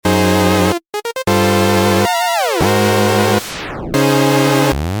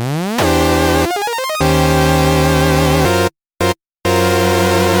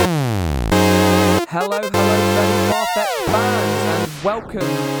Hello, Fairly Farfetched fans, and welcome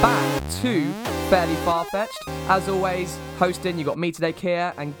back to Fairly Farfetched. As always, hosting, you got me today,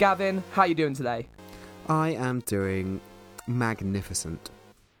 Kia, and Gavin. How you doing today? I am doing magnificent.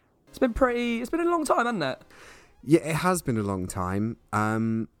 It's been a long time, hasn't it? Yeah, it has been a long time.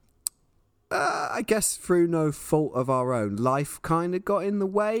 I guess through no fault of our own, life kind of got in the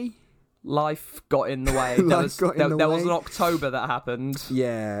way. Life got in the way. There was an October that happened.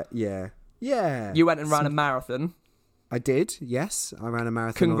 Yeah. You went and ran a marathon. I did, yes. I ran a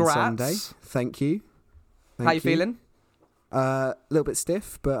marathon Congrats. on Sunday. Thank you. How you feeling? A little bit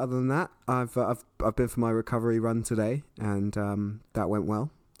stiff, but other than that, I've been for my recovery run today, and that went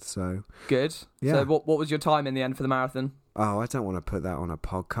well. So good. Yeah. So what was your time in the end for the marathon? Oh, I don't want to put that on a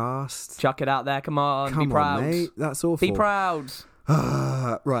podcast. Chuck it out there. Come on. Come be proud. on, mate. That's awful. Be proud.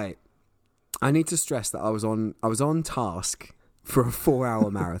 Right. I need to stress that I was on task for a 4-hour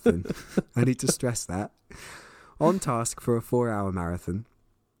marathon. I need to stress that. On task for a 4-hour marathon.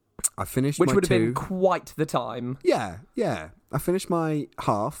 I finished Which my would have been quite the time. Yeah. I finished my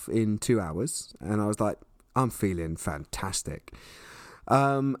half in 2 hours, and I was like, I'm feeling fantastic.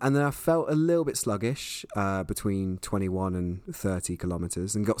 And then I felt a little bit sluggish between 21 and 30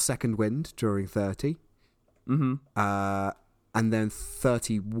 kilometres, and got second wind during 30. Mm-hmm. And then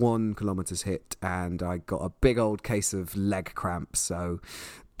 31 kilometres hit, and I got a big old case of leg cramps. So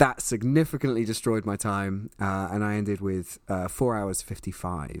that significantly destroyed my time, and I ended with 4 hours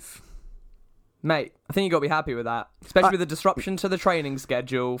 55. Mate, I think you got to be happy with that, especially with the disruption to the training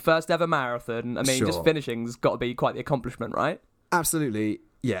schedule. First ever marathon. I mean, Sure. Just finishing's got to be quite the accomplishment, right? Absolutely,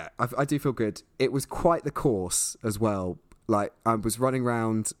 yeah. I do feel good. It was quite the course as well. Like, I was running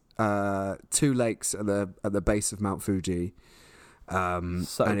around 2 lakes at the base of Mount Fuji. And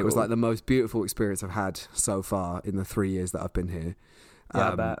it was cool. like the most beautiful experience I've had so far in the 3 years that I've been here.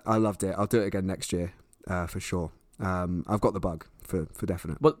 Yeah, I bet. I loved it. I'll do it again next year, for sure. I've got the bug for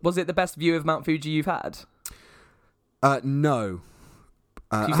definite. Was it the best view of Mount Fuji you've had? No.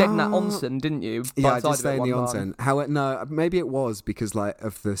 You stayed in that onsen, didn't you? Yeah, I did stay in the onsen. No, maybe it was because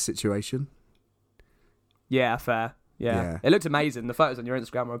of the situation. Yeah, fair. Yeah. It looked amazing. The photos on your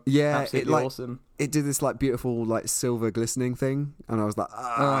Instagram were absolutely awesome. It did this beautiful silver glistening thing, and I was like,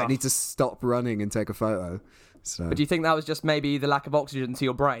 I need to stop running and take a photo. So. But do you think that was just maybe the lack of oxygen to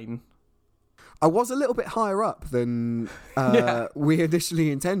your brain? I was a little bit higher up than we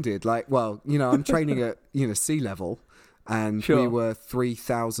initially intended. I'm training at sea level, and Sure. we were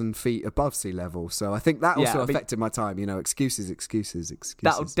 3,000 feet above sea level. So I think that also affected my time. Excuses.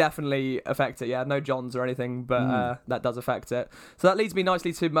 That'll definitely affect it. Yeah, no Johns or anything, but that does affect it. So that leads me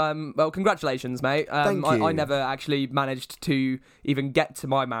nicely to congratulations, mate. Thank you. I never actually managed to even get to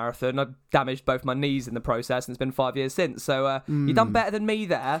my marathon. I damaged both my knees in the process, and it's been 5 years since. So you've done better than me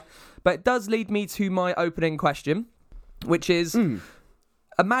there. But it does lead me to my opening question, which is,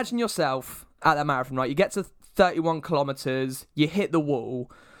 imagine yourself at that marathon, right? You get to 31 kilometres, you hit the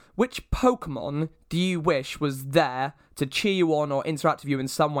wall. Which Pokemon do you wish was there to cheer you on or interact with you in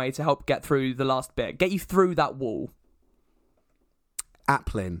some way to help get through the last bit? Get you through that wall?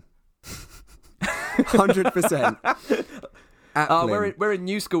 Applin. 100%. Applin. We're in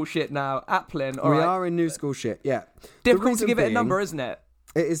new school shit now. Applin. All we right. are in new school shit, yeah. Difficult to give it a number, isn't it?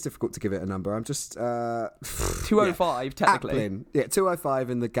 It is difficult to give it a number. I'm just... 205, technically. Applin. Yeah, 205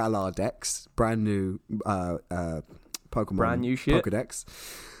 in the Galar Dex. Brand new Pokemon Brand new shit. Pokedex.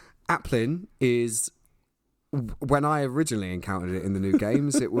 Applin is... When I originally encountered it in the new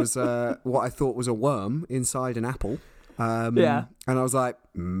games, it was what I thought was a worm inside an apple. Yeah. And I was like,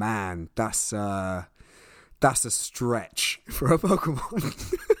 man, that's a stretch for a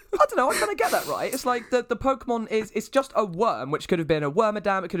Pokemon. I don't know, I kind of get that, right? It's like the Pokemon it's just a worm, which could have been a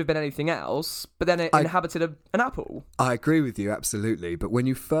Wormadam, it could have been anything else, but then it inhabited an apple. I agree with you, absolutely. But when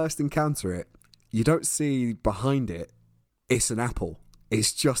you first encounter it, you don't see behind it, it's an apple.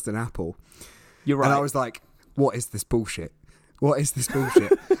 It's just an apple. You're right. And I was like, what is this bullshit? What is this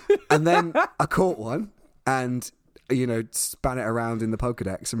bullshit? And then I caught one and, span it around in the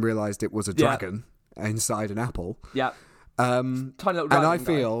Pokedex and realised it was a dragon inside an apple. Yeah. Tiny little and I guy.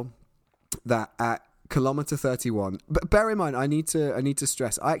 feel that at kilometre 31, but bear in mind, I need to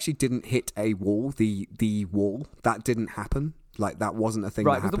stress, I actually didn't hit a wall, the wall. That didn't happen. That wasn't a thing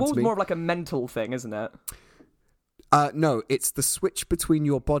that happened to me. Right, the wall's more of a mental thing, isn't it? No, it's the switch between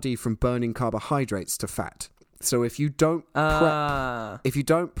your body from burning carbohydrates to fat. So if you don't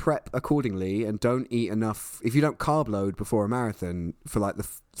prep accordingly and don't eat enough, if you don't carb load before a marathon for the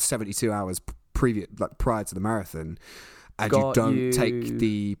 72 hours prior to the marathon, and you don't take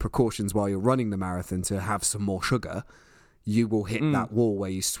the precautions while you're running the marathon to have some more sugar, you will hit that wall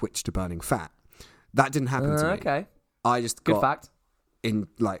where you switch to burning fat. That didn't happen to me. Okay. I just Good got fact.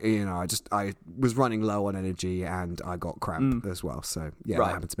 I was running low on energy and I got cramp as well. So yeah, Right.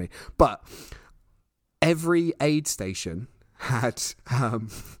 that happened to me. But every aid station had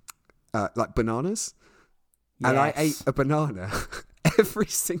like bananas, and I ate a banana. Every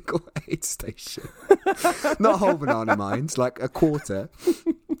single aid station, not a whole banana, mind, like a quarter.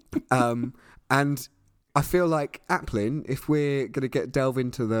 And I feel like Applin, if we're gonna delve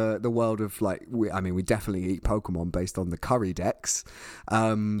into the world of like, we definitely eat Pokemon based on the curry decks.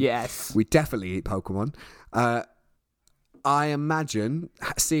 Yes, we definitely eat Pokemon. I imagine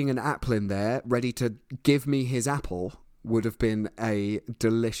seeing an Applin there, ready to give me his apple, would have been a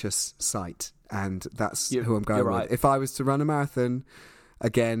delicious sight. And that's who I'm going with. If I was to run a marathon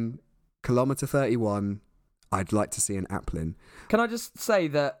again, kilometre 31, I'd like to see an Applin. Can I just say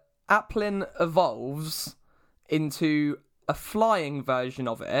that Applin evolves into a flying version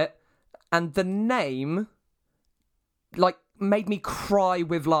of it, and the name, like, made me cry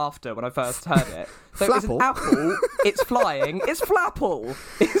with laughter when I first heard it. So it's an apple, it's flying, it's Flapple.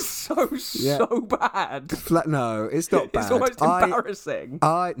 It's so bad. No, it's not bad. It's almost embarrassing.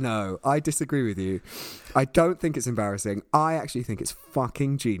 I disagree with you. I don't think it's embarrassing. I actually think it's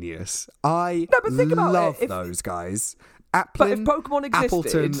fucking genius. I love those guys. Applin, but if Pokemon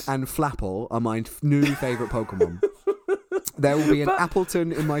existed... Appleton and Flapple are my new favourite Pokemon. There will be an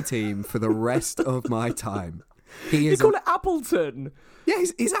Appleton in my team for the rest of my time. You call it Appleton? Yeah,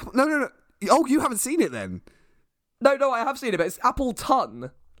 he's Apple. No. Oh, you haven't seen it then? No, I have seen it, but it's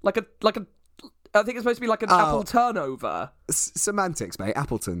Appleton. Like a. I think it's supposed to be like an apple turnover. Semantics, mate.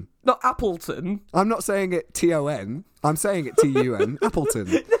 Appleton. Not Appleton. I'm not saying it T-O-N. I'm saying it T-U-N.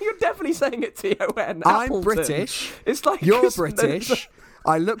 Appleton. No, you're definitely saying it T-O-N. I'm British. It's like you're British.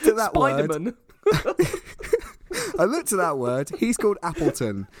 I looked at that Spider-Man. word. I looked at that word. He's called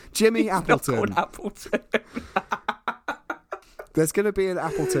Appleton. Jimmy Appleton. Not called Appleton. There's going to be an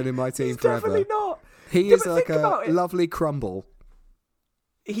Appleton in my team forever. Definitely not. He is like a lovely crumble.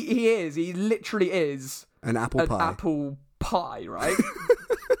 He is. He literally is. An apple pie. An apple pie, right?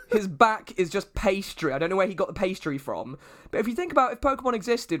 His back is just pastry. I don't know where he got the pastry from. But if you think about if Pokemon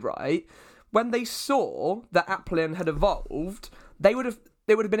existed, right, when they saw that Applin had evolved, they would have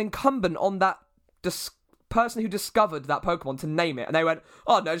been incumbent on that person who discovered that Pokemon to name it. And they went,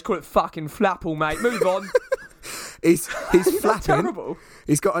 oh no, just call it fucking Flapple, mate. Move on. He's flapping. Terrible.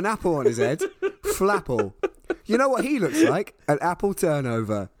 He's got an apple on his head. Flapple. You know what he looks like? An apple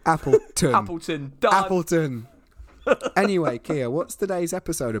turnover. Appleton. Appleton. Done. Appleton. Anyway, Kia, what's today's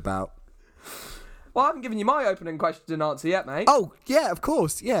episode about? Well, I haven't given you my opening question and answer yet, mate. Oh, yeah, of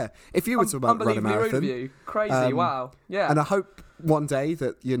course, yeah. If you were to run a marathon. Rude of you. Crazy, wow. Yeah. And I hope one day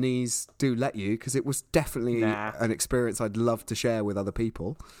that your knees do let you, because it was definitely an experience I'd love to share with other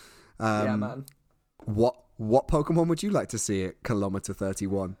people. Yeah, man. What Pokemon would you like to see at kilometre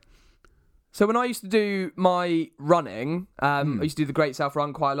 31? So when I used to do my running, I used to do the Great South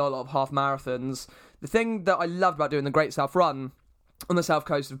Run quite a lot of half marathons. The thing that I loved about doing the Great South Run on the south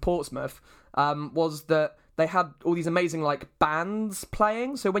coast of Portsmouth was that they had all these amazing like bands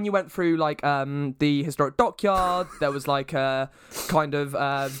playing. So when you went through like the historic dockyard, there was like a kind of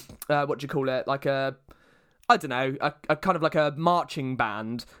what do you call it? Like a kind of like a marching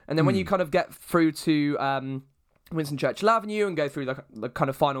band. And then when you kind of get through to Winston Churchill Avenue and go through the kind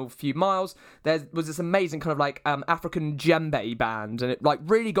of final few miles, there was this amazing kind of like African djembe band, and it like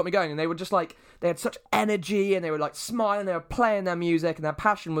really got me going. And they were just like, they had such energy, and they were like smiling, they were playing their music, and their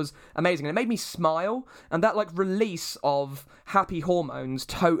passion was amazing, and it made me smile. And that like release of happy hormones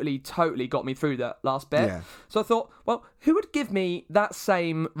totally got me through that last bit. Yeah. So I thought, well, who would give me that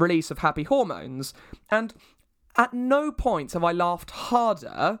same release of happy hormones? And at no point have I laughed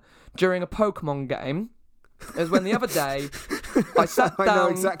harder during a Pokemon game as when the other day I sat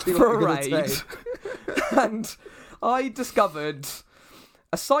down for a raid and I discovered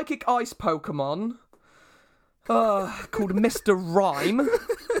a psychic ice Pokemon called Mr. Rhyme,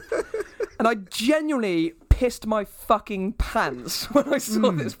 and I genuinely pissed my fucking pants when I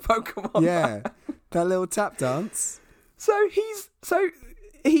saw this Pokemon. Yeah, that little tap dance. So he's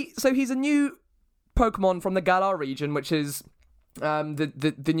a new Pokemon from the Galar region, which is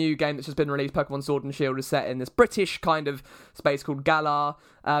the new game that's just been released. Pokemon Sword and Shield is set in this British kind of space called Galar,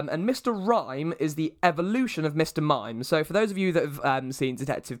 and Mr. Rhyme is the evolution of Mr. Mime. So for those of you that have seen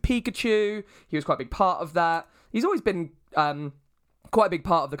Detective Pikachu, he was quite a big part of that. He's always been quite a big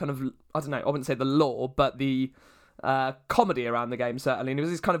part of the kind of, I don't know, I wouldn't say the lore, but the comedy around the game, certainly. And it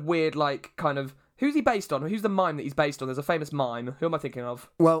was this kind of weird, like, kind of, who's he based on? Who's the mime that he's based on? There's a famous mime. Who am I thinking of?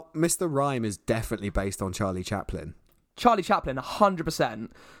 Well, Mr. Rhyme is definitely based on Charlie Chaplin. Charlie Chaplin,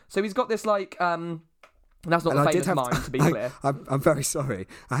 100%. So he's got this like that's not the famous mime, to be clear. I'm very sorry.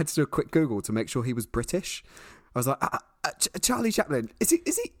 I had to do a quick Google to make sure he was British. I was like, Charlie Chaplin, is he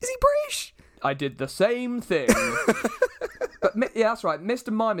British? I did the same thing. But yeah, that's right.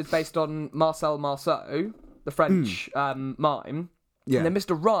 Mr. Mime is based on Marcel Marceau, the French mime. Yeah. And then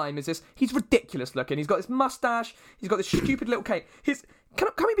Mr. Rhyme is this. He's ridiculous looking. He's got this mustache. He's got this stupid little cane. Can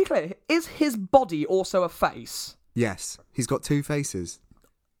we be clear? Is his body also a face? Yes. He's got two faces.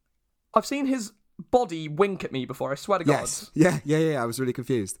 I've seen his body wink at me before. I swear to God. Yes. Yeah. I was really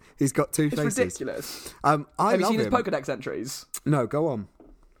confused. He's got two faces. It's ridiculous. Have you seen his Pokédex entries? No, go on.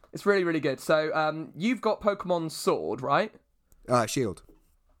 It's really, really good. So you've got Pokemon Sword, right? Shield.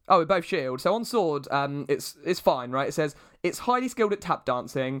 Oh, we're both Shield. So on Sword, it's fine, right? It says, it's highly skilled at tap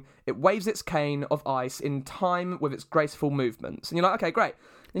dancing. It waves its cane of ice in time with its graceful movements. And you're like, okay, great.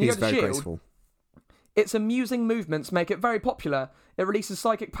 Then you He's go to very Shield. graceful. Its amusing movements make it very popular. It releases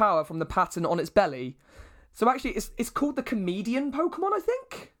psychic power from the pattern on its belly. So actually, it's called the Comedian Pokemon, I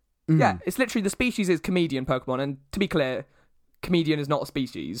think? Yeah, it's literally, the species is Comedian Pokemon. And to be clear, Comedian is not a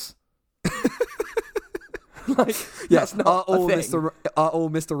species. Like, that's not are all a thing. Are all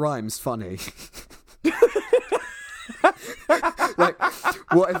Mr. Rhymes funny? Like,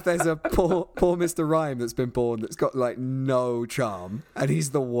 what if there's a poor Mr. Rhyme that's been born that's got like no charm and he's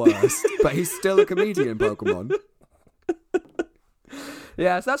the worst, but he's still a comedian Pokemon?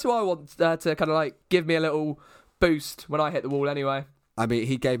 Yeah, so that's who I want to kind of like give me a little boost when I hit the wall anyway. I mean,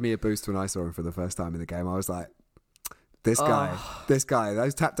 he gave me a boost when I saw him for the first time in the game. I was like, this guy,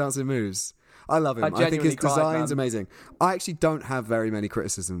 those tap dancing moves. I love him. I think his design's amazing. I actually don't have very many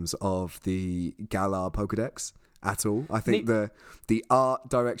criticisms of the Galar Pokedex at all. I think the art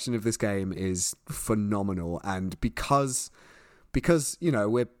direction of this game is phenomenal, and because you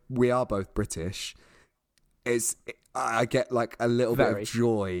know we are both British, I get like a little bit of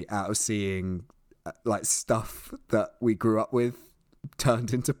joy out of seeing like stuff that we grew up with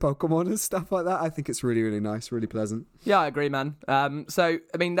turned into Pokemon and stuff like that. I think it's really, really nice, really pleasant. Yeah, I agree, man. So,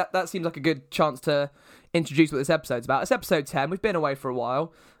 I mean, that seems like a good chance to introduce what this episode's about. It's episode 10. We've been away for a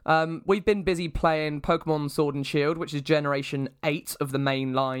while. We've been busy playing Pokemon Sword and Shield, which is Generation 8 of the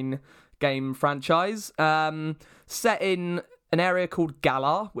mainline game franchise. Set in an area called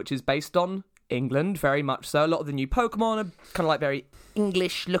Galar, which is based on England, very much so. A lot of the new Pokemon are kind of like very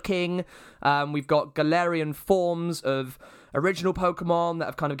English-looking. We've got Galarian forms of original Pokemon that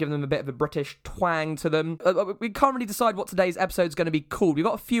have kind of given them a bit of a British twang to them. We can't really decide what today's episode's going to be called. We've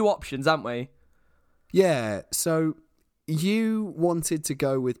got a few options, haven't we? Yeah, so you wanted to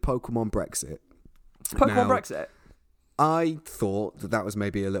go with Pokemon Brexit. Pokemon Brexit? I thought that was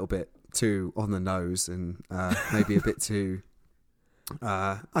maybe a little bit too on the nose and maybe a bit too...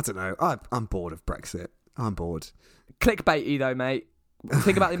 I don't know. I'm bored of Brexit. I'm bored. Clickbaity, though, mate.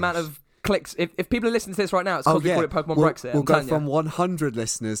 Think about the amount of clicks. If people are listening to this right now, it's because we call it Pokemon Brexit. We'll go from 100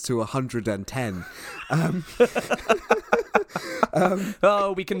 listeners to 110.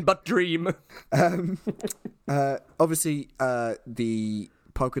 Oh, we can but dream. Obviously, the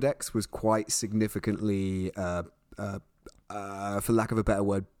Pokedex was quite significantly, for lack of a better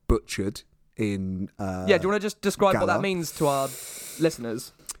word, butchered in... do you want to just describe what that means to our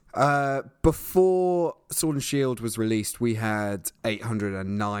listeners? Before Sword and Shield was released, we had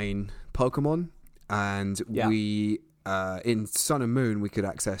 809 Pokemon, and we in Sun and Moon we could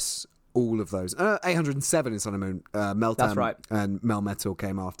access all of those. 807 in Sun and Moon. Meltan, that's right, and Melmetal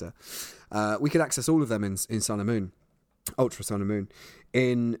came after. We could access all of them in Sun and Moon, Ultra Sun and Moon.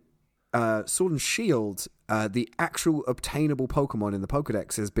 In Sword and Shield, the actual obtainable Pokemon in the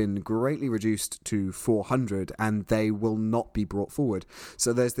Pokedex has been greatly reduced to 400, and they will not be brought forward.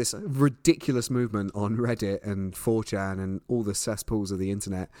 So there's this ridiculous movement on Reddit and 4chan and all the cesspools of the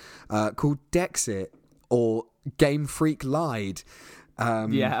internet called Dexit, or Game Freak lied.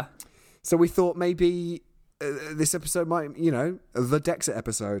 So we thought maybe this episode might, the Dexit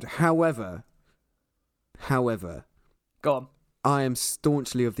episode. However, go on. I am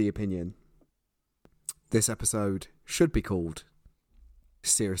staunchly of the opinion this episode should be called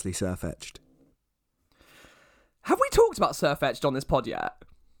Seriously Surfetched. Have we talked about Surfetched on this pod yet?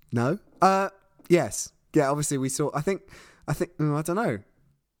 No? Yes. Yeah, obviously we saw... I think I don't know.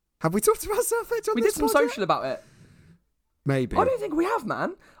 Have we talked about Surfetched on this pod? We did some social about it. Maybe. I don't think we have,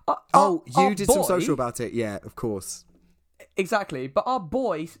 man. You did some social about it. Yeah, of course. Exactly. But our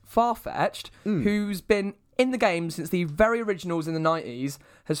boy, Farfetch'd, who's been in the game since the very originals in the 90s,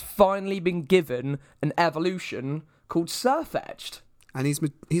 has finally been given an evolution called Surfetch'd. And he's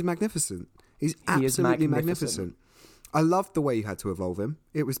magnificent. He's absolutely magnificent. I loved the way you had to evolve him.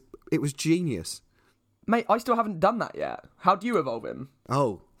 It was genius. Mate, I still haven't done that yet. How do you evolve him?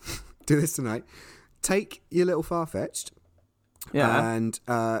 Oh, do this tonight. Take your little Farfetch'd. Yeah. And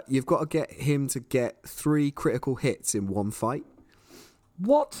you've got to get him to get 3 critical hits in one fight.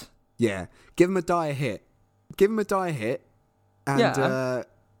 What? Yeah. Give him a dire hit. And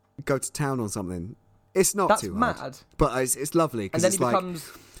go to town on something. It's not too hard. That's mad. But it's lovely because it's like...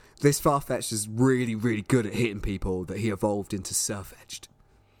 This Farfetch'd is really, really good at hitting people that he evolved into Surfetch'd.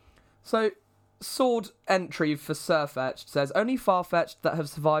 So, sword entry for Surfetch'd says, only Farfetch'd that have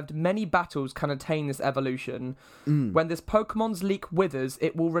survived many battles can attain this evolution. When this Pokemon's leek withers,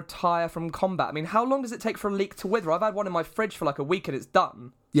 it will retire from combat. I mean, how long does it take for a leek to wither? I've had one in my fridge for like a week and it's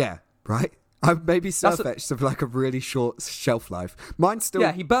done. Yeah, right? Maybe Surfetch'd have like a really short shelf life. Mine's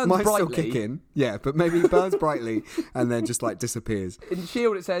still he burns brightly. Still kicking. Yeah, but maybe he burns brightly and then just like disappears. In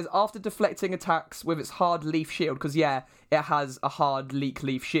Shield it says, after deflecting attacks with its hard leaf shield, because it has a hard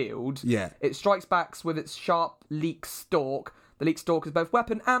leaf shield. Yeah. It strikes back with its sharp leek stalk. The leek stalk is both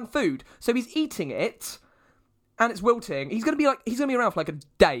weapon and food. So he's eating it and it's wilting. He's gonna be around for like a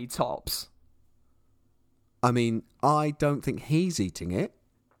day tops. I mean, I don't think he's eating it.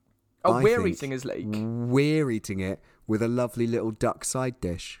 Oh, we're eating his leek. We're eating it with a lovely little duck side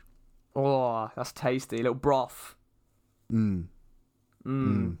dish. Oh, that's tasty. Little broth. Little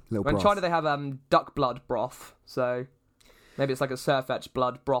In broth. China, they have duck blood broth. So maybe it's like a Surfetch'd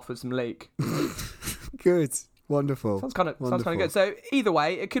blood broth with some leek. Good. Wonderful. Sounds kind of good. So either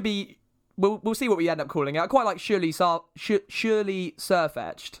way, it could be... We'll see what we end up calling it. I quite like Surely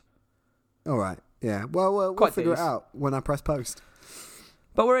Surfetch'd. All right. Yeah. Well, we'll figure it out when I press post.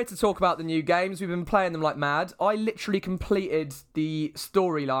 But we're here to talk about the new games. We've been playing them like mad. I literally completed the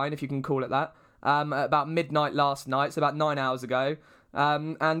storyline, if you can call it that, at about midnight last night, so about 9 hours ago.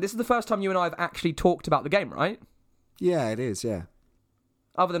 And this is the first time you and I have actually talked about the game, right? Yeah, it is, yeah.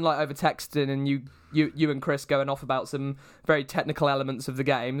 Other than like over texting and you and Chris going off about some very technical elements of the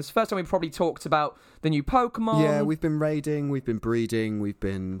game. It's the first time we probably talked about the new Pokemon. Yeah, we've been raiding, we've been breeding, we've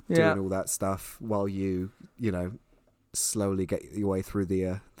been doing all that stuff while you know... slowly get your way through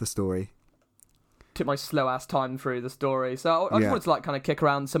the story. Took my slow ass time through the story, so I just wanted to like kind of kick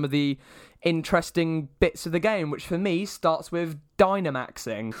around some of the interesting bits of the game, which for me starts with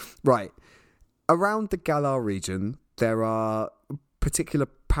Dynamaxing. Right, around the Galar region, there are particular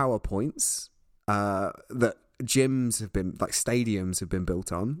power points that gyms have been like stadiums have been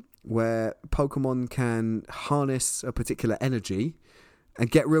built on, where Pokemon can harness a particular energy and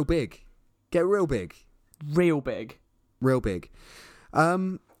get real big.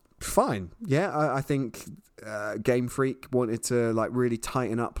 Fine. Yeah, I think Game Freak wanted to like really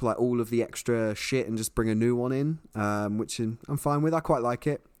tighten up like all of the extra shit and just bring a new one in, which I'm fine with. I quite like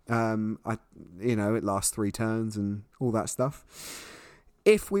it. It lasts 3 turns and all that stuff.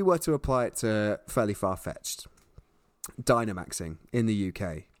 If we were to apply it to fairly Farfetch'd, Dynamaxing in the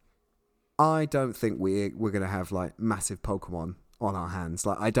UK, I don't think we're going to have like massive Pokemon on our hands.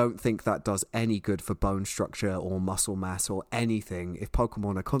 Like, I don't think that does any good for bone structure or muscle mass or anything if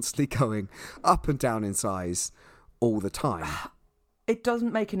Pokemon are constantly going up and down in size all the time. It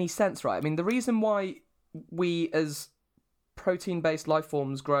doesn't make any sense, right? I mean, the reason why we as protein-based life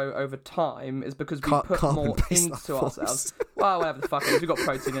forms grow over time is because we put more into ourselves. Well, whatever the fuck it is, we've got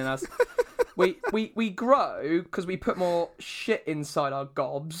protein in us. We grow because we put more shit inside our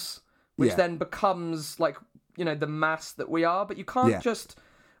gobs, which then becomes like, you know, the mass that we are, but you can't just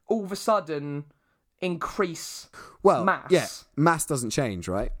all of a sudden increase mass. Yeah, mass doesn't change,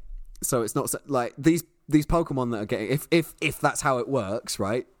 right? So it's not like these Pokemon that are getting, if that's how it works,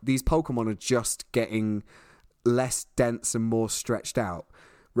 right? These Pokemon are just getting less dense and more stretched out,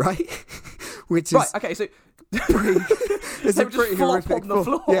 right? Which is right. Okay, so it's a pretty horrific on the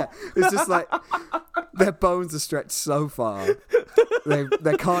floor. Yeah, it's just like their bones are stretched so far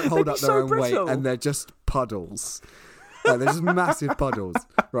they can't hold up their own brittle weight, and they're just puddles. They're just massive puddles.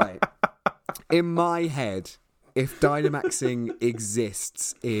 Right. In my head, if Dynamaxing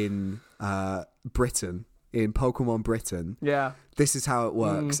exists in Britain, in Pokemon Britain, this is how it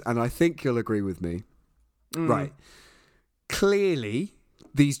works, and I think you'll agree with me. Right. Clearly,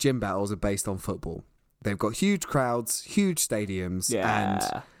 these gym battles are based on football. They've got huge crowds, huge stadiums,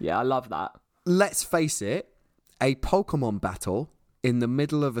 and I love that. Let's face it, a Pokemon battle in the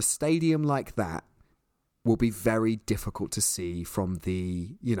middle of a stadium like that will be very difficult to see from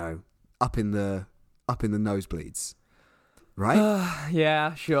the, up in the nosebleeds. Right?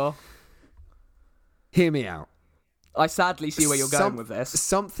 Yeah, sure. Hear me out. I sadly see where you're going with this.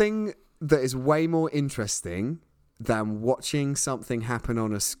 Something that is way more interesting than watching something happen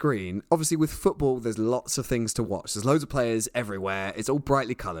on a screen. Obviously, with football, there's lots of things to watch. There's loads of players everywhere. It's all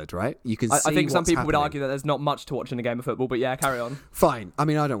brightly coloured, right? You can see I think some people happening. would argue that there's not much to watch in a game of football, but yeah, carry on. Fine. I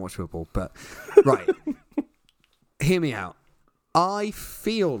mean, I don't watch football, but right. Hear me out. I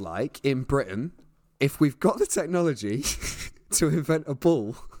feel like in Britain, if we've got the technology to invent a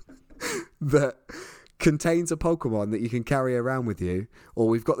ball that contains a Pokemon that you can carry around with you, or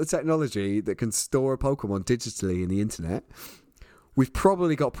we've got the technology that can store a Pokemon digitally in the internet, we've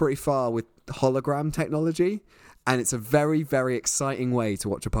probably got pretty far with hologram technology, and it's a very, very exciting way to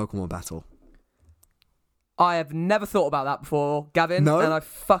watch a Pokemon battle. I have never thought about that before, Gavin, No? and I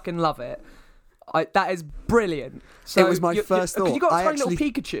fucking love it. That is brilliant. So It was my first thought. Because you got a I tiny little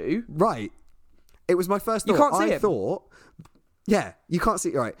actually- Pikachu. Right. It was my first thought. You can't see I him. thought... Yeah, you can't see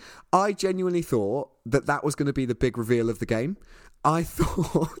it. Right. I genuinely thought that was going to be the big reveal of the game. I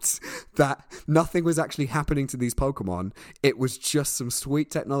thought that nothing was actually happening to these Pokemon. It was just some sweet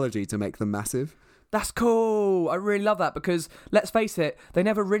technology to make them massive. That's cool. I really love that because, let's face it, they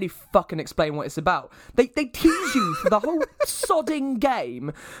never really fucking explain what it's about. They tease you for the whole sodding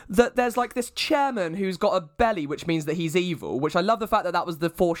game that there's like this chairman who's got a belly, which means that he's evil, which I love the fact that was the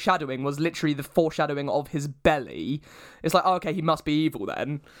foreshadowing, was literally the foreshadowing of his belly. It's like, oh, okay, he must be evil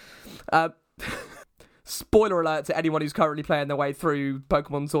then. Spoiler alert to anyone who's currently playing their way through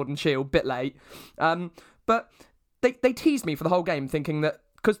Pokemon Sword and Shield, bit late. But they teased me for the whole game thinking that,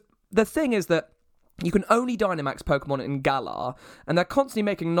 because the thing is that you can only Dynamax Pokemon in Galar, and they're constantly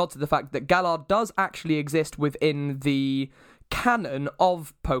making a nod to the fact that Galar does actually exist within the canon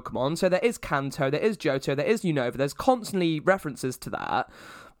of Pokemon. So there is Kanto, there is Johto, there is Unova, there's constantly references to that.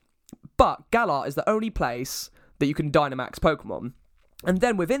 But Galar is the only place that you can Dynamax Pokemon. And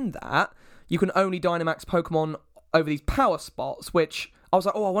then within that, you can only Dynamax Pokemon over these power spots, which I was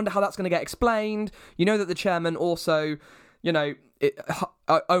like, oh, I wonder how that's going to get explained. You know that the chairman also,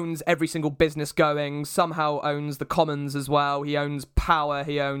 owns every single business going, somehow owns the commons as well. He owns power,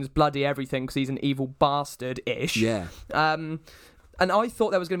 he owns bloody everything because he's an evil bastard-ish. Yeah. And I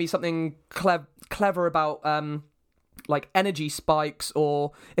thought there was going to be something clever about like energy spikes,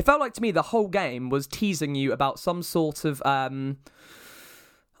 or it felt like to me the whole game was teasing you about some sort of I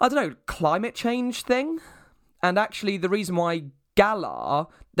don't know, climate change thing. And actually the reason why Galar,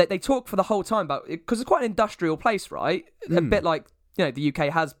 that they talk for the whole time about, because it's quite an industrial place, right? A bit like the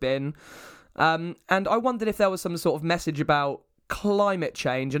UK has been, and I wondered if there was some sort of message about climate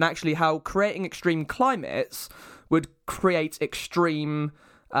change and actually how creating extreme climates would create extreme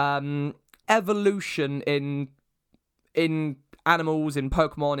evolution in animals, in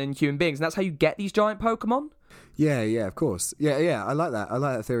Pokemon, in human beings, and that's how you get these giant Pokemon. Yeah, of course. Yeah, I like that. I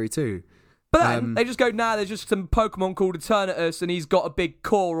like that theory too. But then they just go, nah, there's just some Pokemon called Eternatus, and he's got a big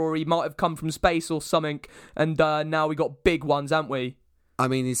core, or he might have come from space or something, and now we got big ones, haven't we? I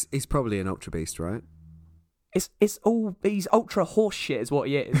mean, he's probably an Ultra Beast, right? He's ultra horseshit is what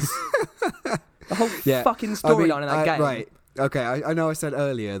he is. The whole fucking storyline in that game. Right. Okay, I know I said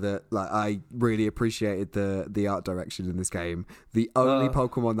earlier that I really appreciated the art direction in this game. The only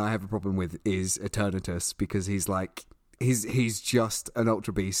Pokemon that I have a problem with is Eternatus, because he's just an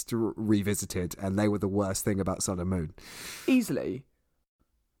Ultra Beast revisited, and they were the worst thing about Sun and Moon. Easily.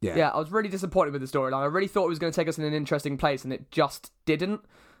 Yeah, I was really disappointed with the storyline. I really thought it was going to take us in an interesting place, and it just didn't.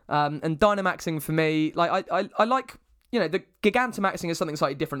 And Dynamaxing for me, like I like, the Gigantamaxing is something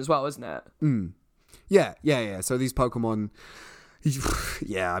slightly different as well, isn't it? Yeah. So these Pokemon,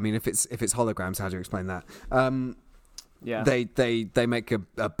 yeah. I mean, if it's holograms, how do you explain that? Yeah. They make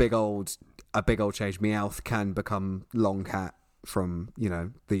a big old change. Meowth can become Longcat from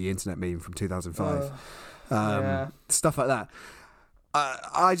the internet meme from 2005. Stuff like that.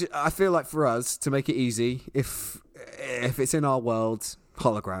 I feel like for us to make it easy, if it's in our world,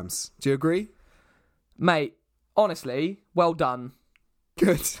 holograms. Do you agree, mate? Honestly, well done.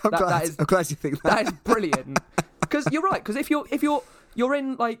 Good. I'm glad you think that. That is brilliant. Because you're right. Because if you're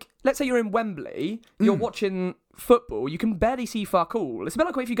in, like, let's say you're in Wembley, you're watching football, you can barely see fuck all. It's a bit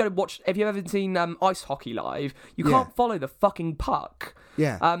like if you go to watch, if you've ever seen ice hockey live, you can't follow the fucking puck.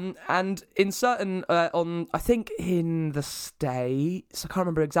 Yeah. And in certain, I think in the States, I can't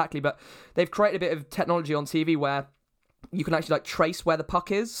remember exactly, but they've created a bit of technology on TV where you can actually trace where the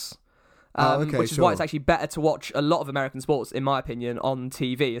puck is. Which is why it's actually better to watch a lot of American sports, in my opinion, on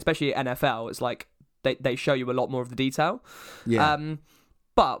TV, especially NFL. It's like they show you a lot more of the detail. Yeah.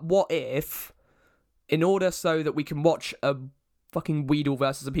 But what if, in order so that we can watch a fucking Weedle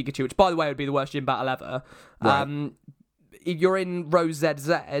versus a Pikachu, which by the way would be the worst gym battle ever, right. if you're in Row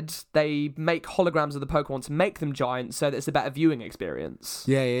ZZ, they make holograms of the Pokemon to make them giant so that it's a better viewing experience.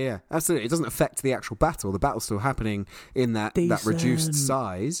 Yeah. Absolutely. It doesn't affect the actual battle. The battle's still happening in that reduced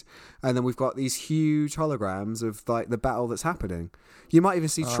size. And then we've got these huge holograms of like the battle that's happening. You might even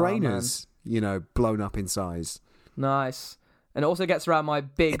see trainers, blown up in size. Nice. And it also gets around my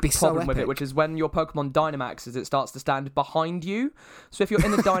big problem with it, which is when your Pokemon Dynamaxes, it starts to stand behind you. So if you're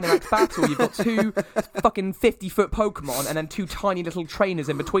in the Dynamax battle, you've got 2 fucking 50-foot Pokemon and then 2 tiny little trainers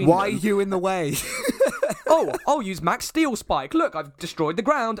in between Why them. are you in the way? I'll use Max Steel Spike. Look, I've destroyed the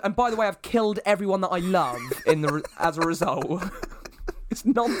ground. And by the way, I've killed everyone that I love as a result. It's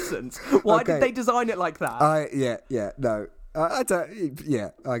nonsense. Why did they design it like that? No. I don't. Yeah,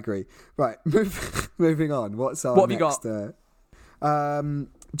 I agree. Right, moving on. What's our what have next? You got?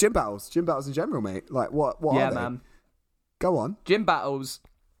 Gym battles in general, mate. Like what are they? Yeah, man. Go on. Gym battles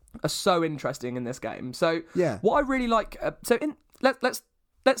are so interesting in this game. So yeah, what I really like.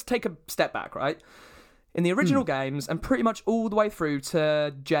 Let's take a step back, right? In the original games, and pretty much all the way through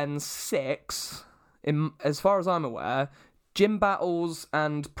to Gen 6, as far as I'm aware, gym battles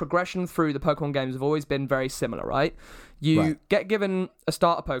and progression through the Pokemon games have always been very similar, right? You get given a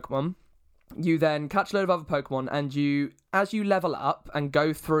starter Pokemon. You then catch a load of other Pokemon, and as you level up and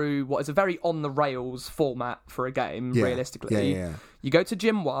go through what is a very on-the-rails format for a game, realistically, you go to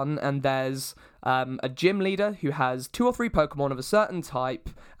Gym 1, and there's a gym leader who has 2 or 3 Pokemon of a certain type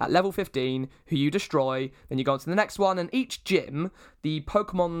at level 15 who you destroy. Then you go on to the next one, and each gym, the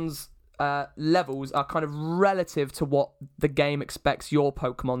Pokemon's levels are kind of relative to what the game expects your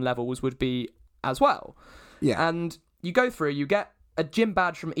Pokemon levels would be as well. Yeah. And you go through, you get a gym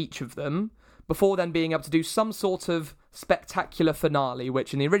badge from each of them, before then being able to do some sort of spectacular finale,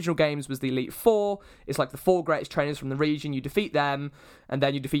 which in the original games was the Elite Four. It's like the 4 greatest trainers from the region. You defeat them, and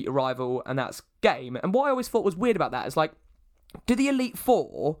then you defeat your rival, and that's game. And what I always thought was weird about that is, like, do the Elite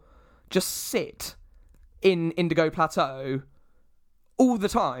Four just sit in Indigo Plateau all the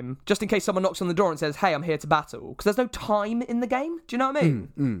time, just in case someone knocks on the door and says, hey, I'm here to battle? Because there's no time in the game. Do you know what I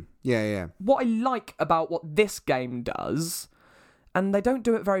mean? Yeah. What I like about what this game does, and they don't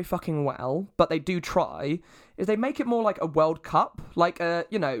do it very fucking well, but they do try, is they make it more like a World Cup. Like,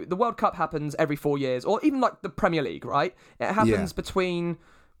 the World Cup happens every 4 years, or even like the Premier League, right? It happens between,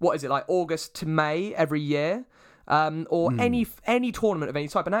 like August to May every year, or any tournament of any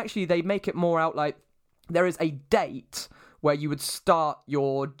type. And actually, they make it more out like there is a date where you would start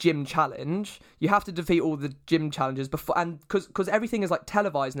your gym challenge. You have to defeat all the gym challenges before, and because everything is like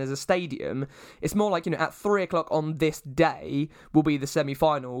televised and there's a stadium, it's more like, at 3:00 on this day will be the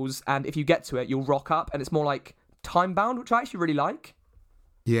semi-finals, and if you get to it, you'll rock up, and it's more like time bound, which I actually really like.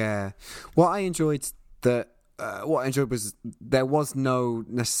 Yeah, what I enjoyed was there was no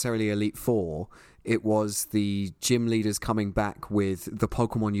necessarily Elite Four. It was the gym leaders coming back with the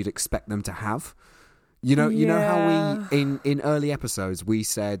Pokemon you'd expect them to have. You know how we in early episodes we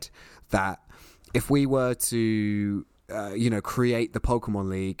said that if we were to create the Pokemon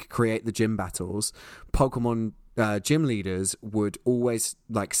League, create the gym battles, Pokemon gym leaders would always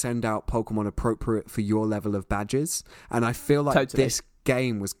like send out Pokemon appropriate for your level of badges, and I feel like this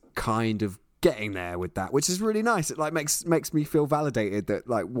game was kind of getting there with that, which is really nice. It like makes me feel validated that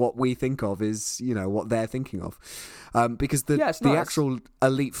like what we think of is what they're thinking of, because the actual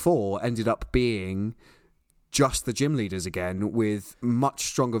Elite Four ended up being just the gym leaders again, with much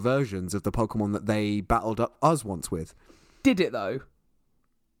stronger versions of the Pokemon that they battled us once with. Did it though?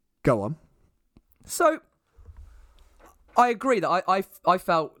 Go on. So I agree that I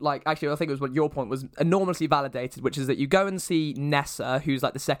felt like, actually I think it was what your point was enormously validated, which is that you go and see Nessa, who's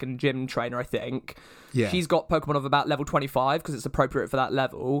like the second gym trainer, I think. Yeah. She's got Pokemon of about level 25 because it's appropriate for that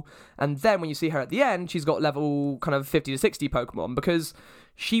level. And then when you see her at the end, she's got level kind of 50 to 60 Pokemon, because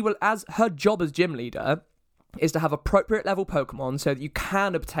she will, as her job as gym leader, is to have appropriate level Pokemon so that you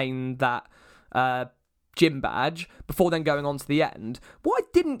can obtain that gym badge before then going on to the end. What I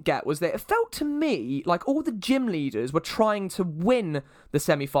didn't get was that it felt to me like all the gym leaders were trying to win the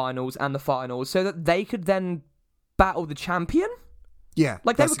semi-finals and the finals so that they could then battle the champion. Yeah,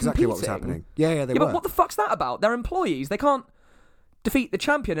 like that's they were exactly what was happening. Yeah, they were. But what the fuck's that about? They're employees. They can't defeat the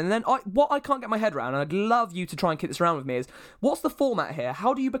champion. And then what I can't get my head around, and I'd love you to try and kick this around with me, is what's the format here?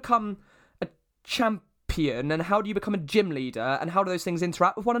 How do you become a champion, and how do you become a gym leader, and how do those things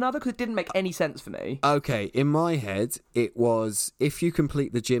interact with one another? Because it didn't make any sense for me. Okay, in my head, it was if you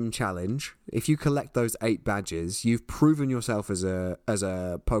complete the gym challenge, if you collect those 8 badges, you've proven yourself as a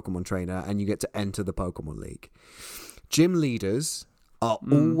Pokemon trainer, and you get to enter the Pokemon League. Gym leaders are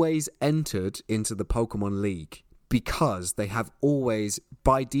always entered into the Pokemon League because they have always,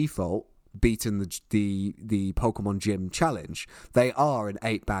 by default, beaten the Pokemon Gym Challenge. They are an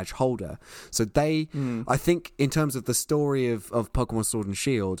 8 badge holder. So they, I think in terms of the story of Pokemon Sword and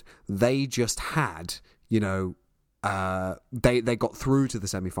Shield, they just had, they got through to the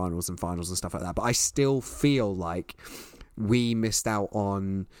semi-finals and finals and stuff like that. But I still feel like we missed out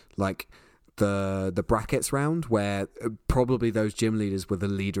on like the brackets round, where probably those gym leaders were the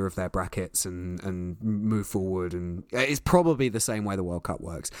leader of their brackets and move forward, and it's probably the same way the World Cup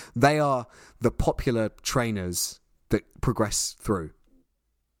works. They are the popular trainers that progress through.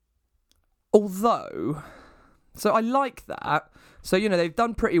 Although, so I like that. So, they've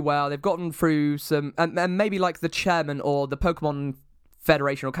done pretty well. They've gotten through some, and maybe like the chairman or the Pokemon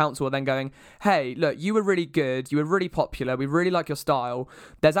Federation or Council are then going, hey, look, you were really good, you were really popular, we really like your style,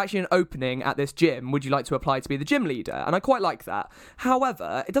 there's actually an opening at this gym, would you like to apply to be the gym leader? And I quite like that.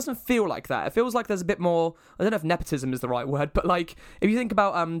 However, it doesn't feel like that. It feels like there's a bit more, I don't know if nepotism is the right word, but like, if you think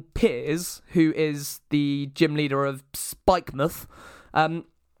about Piers, who is the gym leader of Spikemuth,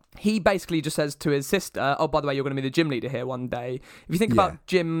 he basically just says to his sister, oh, by the way, you're going to be the gym leader here one day. If you think about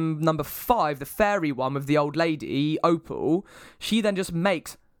gym number 5, the fairy one with the old lady, Opal, she then just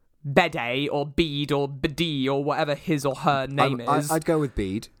makes Bede or Bede or Bede or whatever his or her name is. I'd go with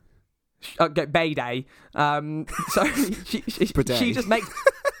Bede. Okay, Bede. So she just makes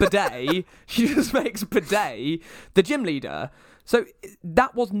Bede. She just makes Bede the gym leader. So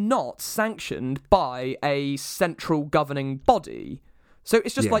that was not sanctioned by a central governing body. So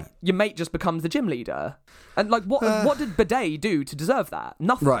it's just like your mate just becomes the gym leader, and like what did Bidet do to deserve that?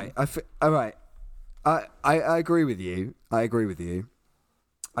 Nothing. Right. All right. I agree with you. I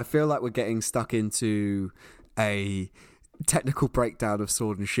feel like we're getting stuck into a technical breakdown of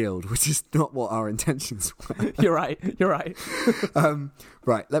Sword and Shield, which is not what our intentions were. You're right.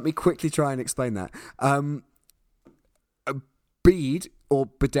 Right. Let me quickly try and explain that. Bede or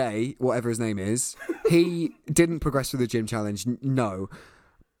Bidet, whatever his name is, he didn't progress through the gym challenge. No.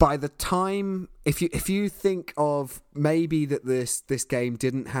 By the time, if you think of maybe that this game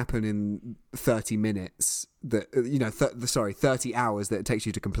didn't happen in 30 minutes, 30 hours that it takes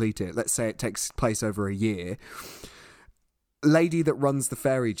you to complete it. Let's say it takes place over a year. Lady that runs the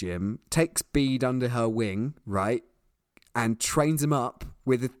fairy gym takes Bede under her wing, right? And trains him up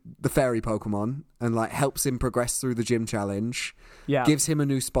with the fairy Pokemon and like helps him progress through the gym challenge. Yeah. Gives him a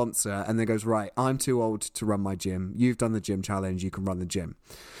new sponsor and then goes, right, I'm too old to run my gym. You've done the gym challenge. You can run the gym.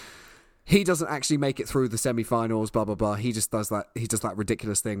 He doesn't actually make it through the semi-finals, blah, blah, blah. He just does that. He does that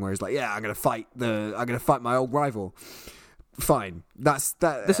ridiculous thing where he's like, yeah, I'm going to fight my old rival. Fine. That's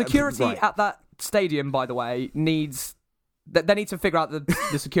that. The security at that stadium, by the way, needs, they need to figure out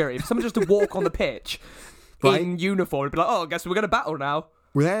the security. If someone just to walk on the pitch in uniform and be like, oh, I guess we're going to battle now.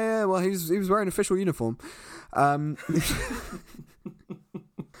 Yeah, well, he was wearing official uniform.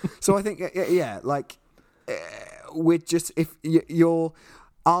 So I think, we're just, if you're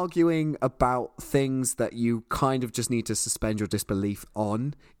arguing about things that you kind of just need to suspend your disbelief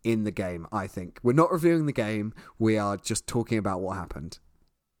on in the game, I think. We're not reviewing the game, we are just talking about what happened.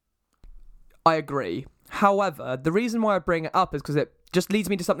 I agree. However, the reason why I bring it up is because it just leads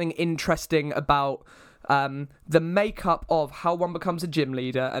me to something interesting about the makeup of how one becomes a gym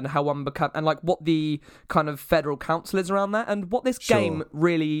leader and how one and like what the kind of federal council is around that, and what this game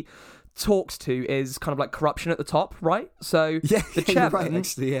really talks to is kind of like corruption at the top, right? So the chairman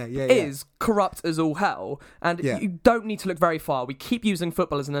is corrupt as all hell, and you don't need to look very far. We keep using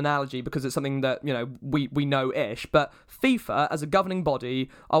football as an analogy because it's something that we know-ish, but FIFA as a governing body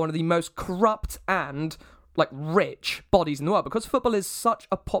are one of the most corrupt and like rich bodies in the world, because football is such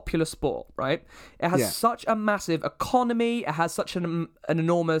a popular sport, right? It has such a massive economy, it has such an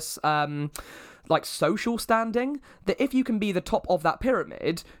enormous like social standing, that if you can be the top of that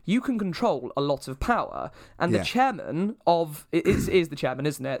pyramid, you can control a lot of power. And the chairman of it is the chairman,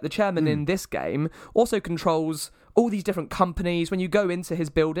 isn't it? The chairman in this game also controls all these different companies. When you go into his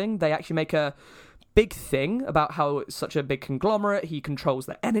building, they actually make a big thing about how it's such a big conglomerate. He controls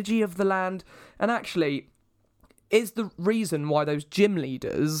the energy of the land, and actually is the reason why those gym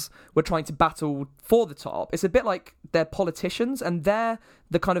leaders were trying to battle for the top. It's a bit like they're politicians and they're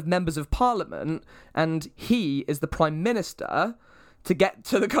the kind of members of parliament, and he is the prime minister to get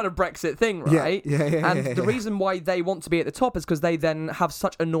to the kind of Brexit thing, right? The reason why they want to be at the top is because they then have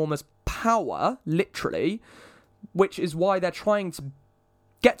such enormous power, literally, which is why they're trying to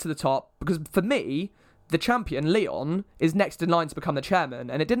get to the top. Because for me, the champion, Leon, is next in line to become the chairman,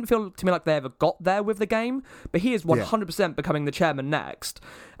 and it didn't feel to me like they ever got there with the game, but he is 100% becoming the chairman next,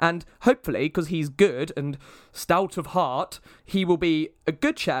 and hopefully, because he's good and stout of heart, he will be a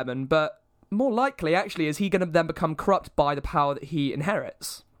good chairman, but more likely, actually, is he going to then become corrupt by the power that he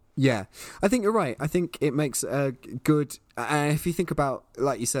inherits? Yeah, I think you're right. I think it makes a good. If you think about,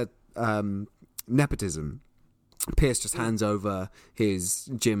 like you said, nepotism. Pierce just hands over his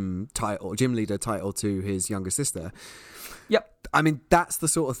gym leader title to his younger sister. Yep. I mean, that's the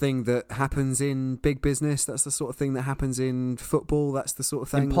sort of thing that happens in big business. That's the sort of thing that happens in football. That's the sort of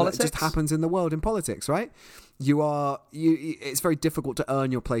thing that just happens in the world in politics, right? It's very difficult to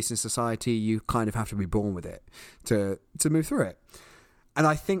earn your place in society. You kind of have to be born with it to move through it. And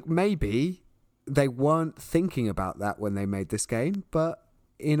I think maybe they weren't thinking about that when they made this game, but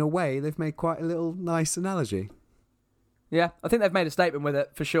in a way, they've made quite a little nice analogy. Yeah, I think they've made a statement with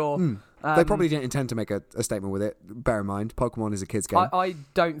it, for sure. They probably didn't intend to make a statement with it. Bear in mind, Pokemon is a kid's game. I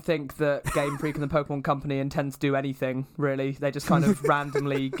don't think that Game Freak and the Pokemon Company intend to do anything, really. They just kind of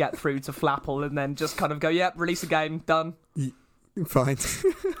randomly get through to Flapple and then just kind of go, yep, release a game, done. Fine.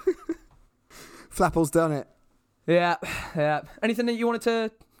 Flapple's done it. Yeah. Anything that you wanted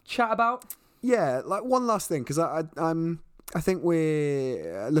to chat about? Yeah, like one last thing, because I think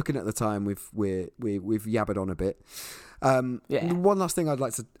we're looking at the time. We've yabbered on a bit. One last thing I'd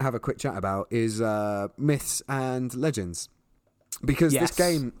like to have a quick chat about is myths and legends, because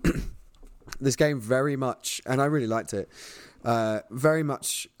this game very much, and I really liked it, very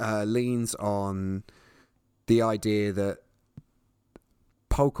much leans on the idea that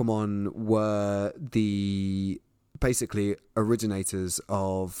Pokemon were the basically originators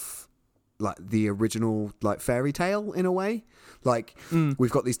of like the original like fairy tale in a way. Like we've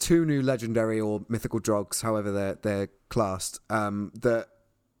got these two new legendary or mythical drogs, however they're classed, that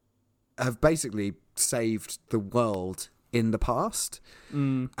have basically saved the world in the past,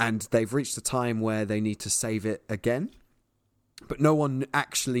 and they've reached a time where they need to save it again. But no one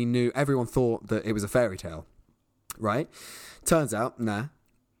actually knew. Everyone thought that it was a fairy tale, right? Turns out, nah,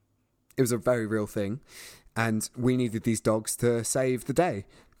 it was a very real thing, and we needed these dogs to save the day.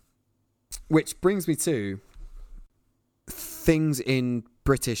 Which brings me to things in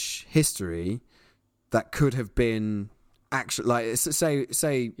British history that could have been actually, like,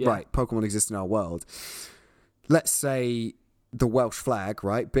 say, right, Pokemon exist in our world. Let's say the Welsh flag,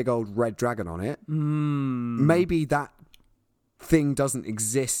 right, big old red dragon on it. Maybe that thing doesn't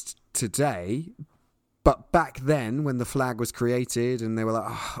exist today, but back then, when the flag was created, and they were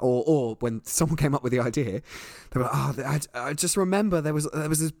like, or when someone came up with the idea, they were like, I just remember there was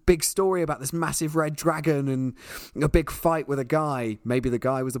this big story about this massive red dragon and a big fight with a guy. Maybe the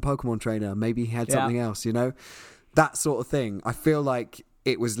guy was a Pokemon trainer. Maybe he had something else, you know? That sort of thing. I feel like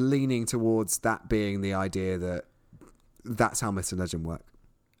it was leaning towards that being the idea that that's how myth and legend work.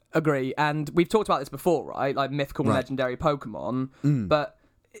 Agree. And we've talked about this before, right? Like mythical and legendary Pokemon. But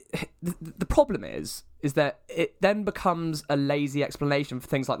the problem is that it then becomes a lazy explanation for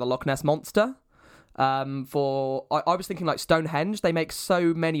things like the Loch Ness Monster. I was thinking like Stonehenge. They make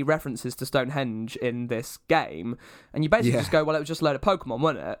so many references to Stonehenge in this game, and you basically just go, well, it was just a load of Pokemon,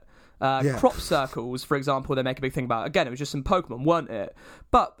 wasn't it? Crop circles, for example, they make a big thing about. Again, it was just some Pokemon, weren't it?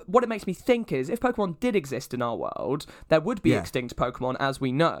 But what it makes me think is, if Pokemon did exist in our world, there would be extinct Pokemon, as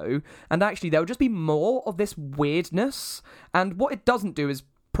we know, and actually there would just be more of this weirdness. And what it doesn't do is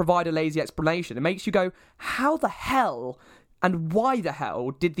provide a lazy explanation. It makes you go, how the hell and why the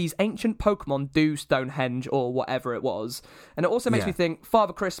hell did these ancient Pokemon do Stonehenge or whatever it was? And it also makes me think,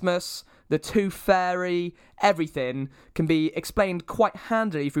 Father Christmas, the Tooth Fairy, everything can be explained quite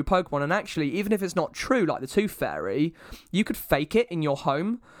handily through Pokemon. And actually, even if it's not true, like the Tooth Fairy, you could fake it in your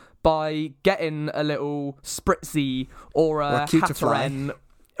home by getting a little Spritzy or a Hatterene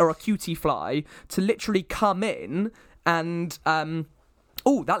or a Cutiefly to literally come in and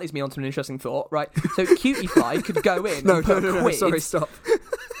oh, that leads me on to an interesting thought, right? So Cutiefly could go in and put a quid. Sorry, stop.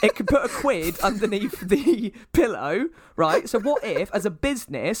 It could put a quid underneath the pillow, right? So what if, as a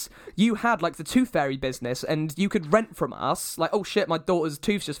business, you had like the Tooth Fairy business and you could rent from us, like, oh shit, my daughter's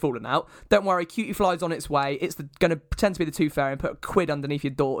tooth's just fallen out. Don't worry, Cutiefly's on its way. It's going to pretend to be the Tooth Fairy and put a quid underneath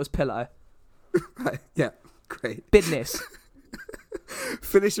your daughter's pillow. Right, yeah, great. Business.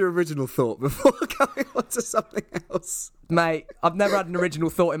 Finish your original thought before going on to something else. Mate, I've never had an original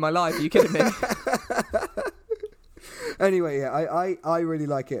thought in my life. Are you kidding me? Anyway, yeah, I really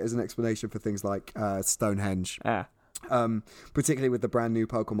like it as an explanation for things like Stonehenge. Yeah. Particularly with the brand new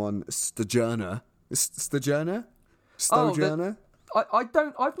Pokemon Sturgeona. Sturgeona?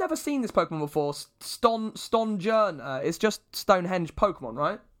 I've never seen this Pokemon before. Stonjourner. It's just Stonehenge Pokemon,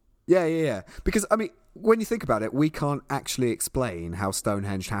 right? Yeah. Because, I mean, when you think about it, we can't actually explain how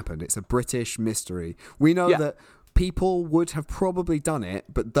Stonehenge happened. It's a British mystery. We know that people would have probably done it,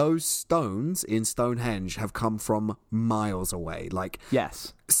 but those stones in Stonehenge have come from miles away. Like,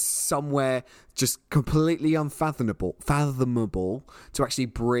 yes, somewhere just completely fathomable to actually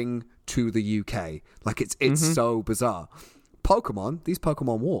bring to the UK. Like, it's so bizarre. Pokemon, these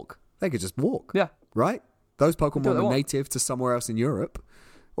Pokemon walk. They could just walk. Yeah. Right? Those Pokemon are want. native to somewhere else in Europe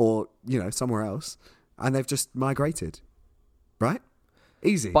or, somewhere else, and they've just migrated. Right?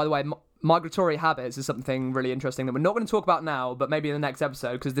 Easy. By the way, migratory habits is something really interesting that we're not going to talk about now, but maybe in the next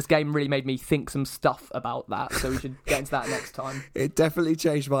episode, because this game really made me think some stuff about that, so we should get into that next time. It definitely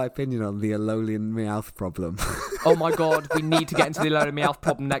changed my opinion on the Alolan Meowth problem. Oh my god, we need to get into the Alolan Meowth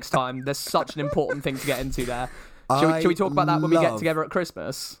problem next time. There's such an important thing to get into there. Should we talk about that when we get together at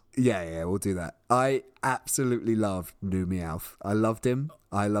Christmas? Yeah, we'll do that. I absolutely loved New Meowth. I loved him.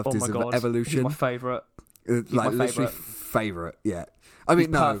 I loved his evolution. He's my favourite. Literally favourite, yeah. I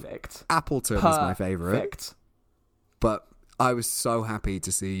mean, perfect. Appleton is my favourite. But I was so happy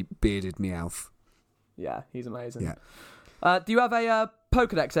to see bearded Meowth. Yeah, he's amazing. Yeah. Do you have a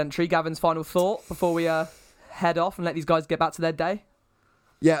Pokedex entry, Gavin's final thought, before we head off and let these guys get back to their day?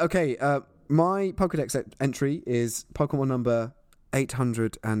 Yeah, okay. My Pokedex entry is Pokemon number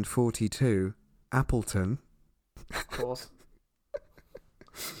 842, Appleton. Of course.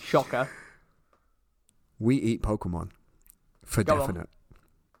 Shocker. We eat Pokemon. For Go definite. On.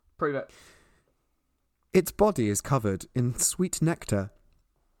 Prove it. Its body is covered in sweet nectar,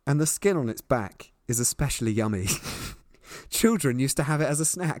 and the skin on its back is especially yummy. Children used to have it as a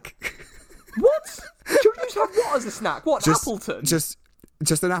snack. What? Children used to have what as a snack? What, Appleton? Just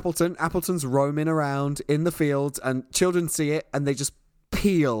an Appleton. Appletons roaming around in the fields, and children see it, and they just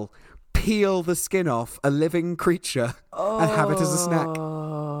peel the skin off a living creature and have it as a snack.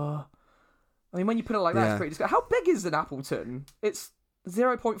 I mean, when you put it like that, it's pretty disgusting. How big is an Appleton? It's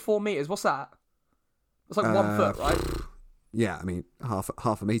 0.4 meters. What's that? It's like 1 foot, right? Yeah, I mean,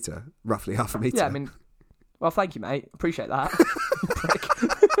 half a meter, roughly half a meter. Yeah, I mean, well, thank you, mate. Appreciate that.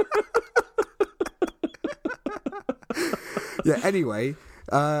 Yeah. Anyway,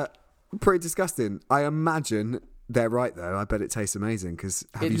 pretty disgusting. I imagine they're right though. I bet it tastes amazing because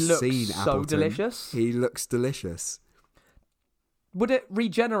have you seen Appleton? So delicious. He looks delicious. Would it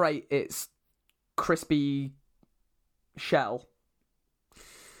regenerate its crispy shell?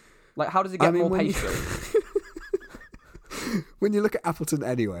 Like, how does it get more pastry? When you look at Appleton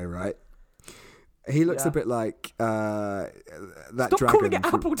anyway, right? He looks a bit like that Stop dragon. calling it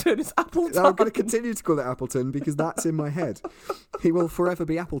Appleton. It's Appleton. I'm going to continue to call it Appleton because that's in my head. He will forever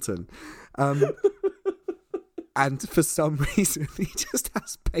be Appleton. And for some reason, he just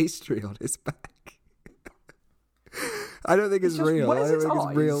has pastry on his back. I don't think it's real. What is I don't its think eyes?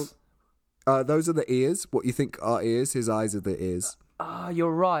 it's real. Those are the ears. What you think are ears? His eyes are the ears. Ah,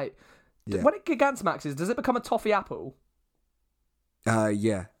 you're right. Yeah. When it Gigantamaxes, does it become a toffee apple?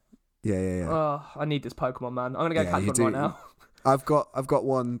 Yeah. Oh, I need this Pokemon, man. I'm gonna go catch one right now. I've got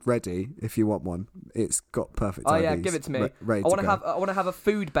one ready if you want one. It's got perfect IVs. Oh yeah, give it to me. Ready I want to go. have. I want to have a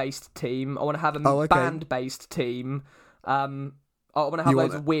food-based team. I want to have a band-based team. I want to have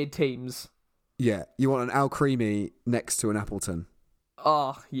loads of weird teams. Yeah, you want an Alcremie next to an Appleton.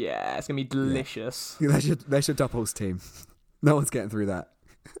 Oh yeah, it's gonna be delicious. Yeah. They should doubles team. No one's getting through that.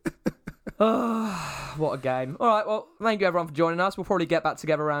 What a game. All right, well, thank you everyone for joining us. We'll probably get back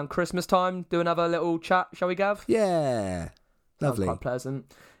together around Christmas time, do another little chat, shall we, Gav? Yeah. Lovely. Sounds quite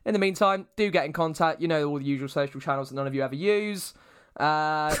pleasant. In the meantime, do get in contact. You know all the usual social channels that none of you ever use. You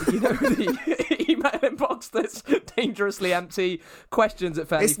know the email inbox that's dangerously empty. Questions at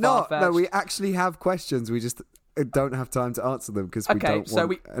fairly It's not. far-fetched. No, we actually have questions. We just don't have time to answer them because we don't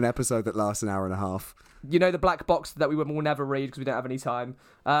want an episode that lasts an hour and a half. You know the black box that we will never read because we don't have any time.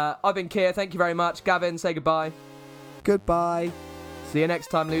 I've been Keir. Thank you very much. Gavin, say goodbye. Goodbye. See you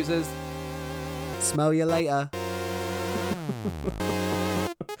next time, losers. Smell you later.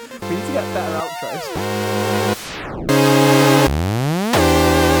 We need to get better outros.